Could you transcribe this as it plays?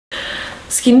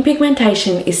Skin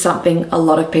pigmentation is something a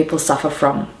lot of people suffer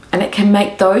from, and it can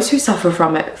make those who suffer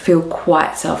from it feel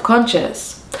quite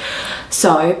self-conscious.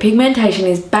 So, pigmentation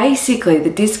is basically the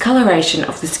discoloration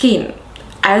of the skin.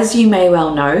 As you may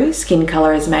well know, skin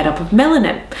color is made up of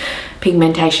melanin.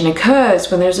 Pigmentation occurs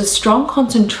when there's a strong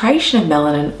concentration of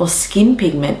melanin or skin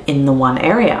pigment in the one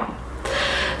area.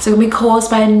 So it can be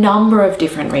caused by a number of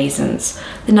different reasons.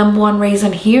 The number one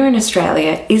reason here in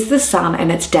Australia is the sun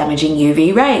and its damaging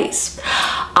UV rays.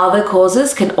 Other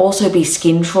causes can also be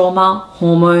skin trauma,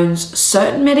 hormones,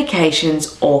 certain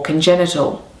medications, or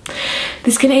congenital.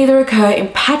 This can either occur in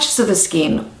patches of the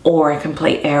skin or a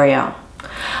complete area.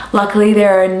 Luckily,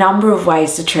 there are a number of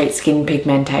ways to treat skin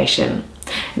pigmentation.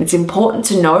 And it's important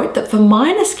to note that for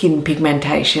minor skin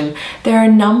pigmentation, there are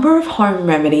a number of home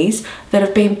remedies that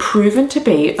have been proven to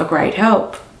be a great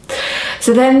help.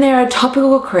 So then there are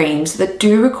topical creams that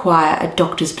do require a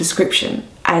doctor's prescription,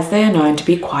 as they are known to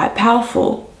be quite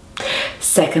powerful.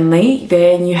 Secondly,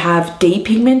 then you have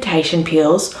depigmentation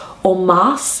peels or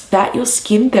masks that your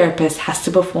skin therapist has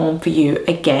to perform for you,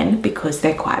 again because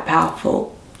they're quite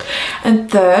powerful.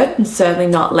 And third, and certainly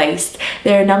not least,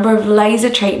 there are a number of laser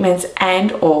treatments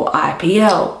and or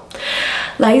IPL.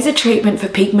 Laser treatment for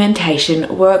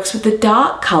pigmentation works with the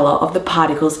dark color of the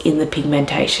particles in the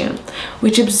pigmentation,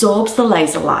 which absorbs the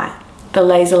laser light. The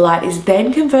laser light is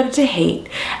then converted to heat,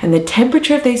 and the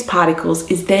temperature of these particles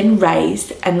is then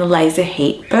raised and the laser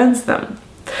heat burns them.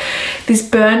 This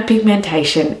burned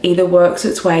pigmentation either works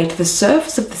its way to the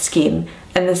surface of the skin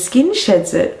and the skin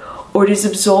sheds it, or it is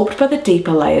absorbed by the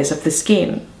deeper layers of the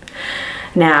skin.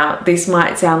 Now, this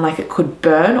might sound like it could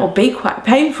burn or be quite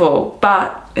painful,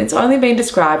 but it's only been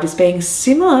described as being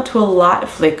similar to a light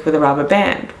flick with a rubber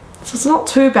band. So it's not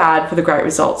too bad for the great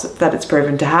results that it's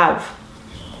proven to have.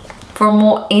 For a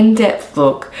more in-depth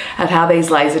look at how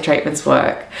these laser treatments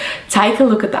work, take a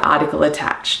look at the article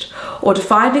attached. Or to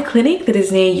find a clinic that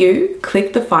is near you,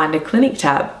 click the Find a Clinic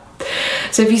tab.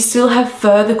 So if you still have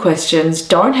further questions,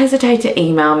 don't hesitate to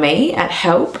email me at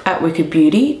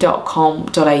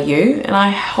help@wickedbeauty.com.au, and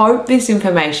I hope this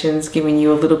information's given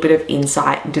you a little bit of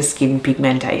insight into skin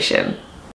pigmentation.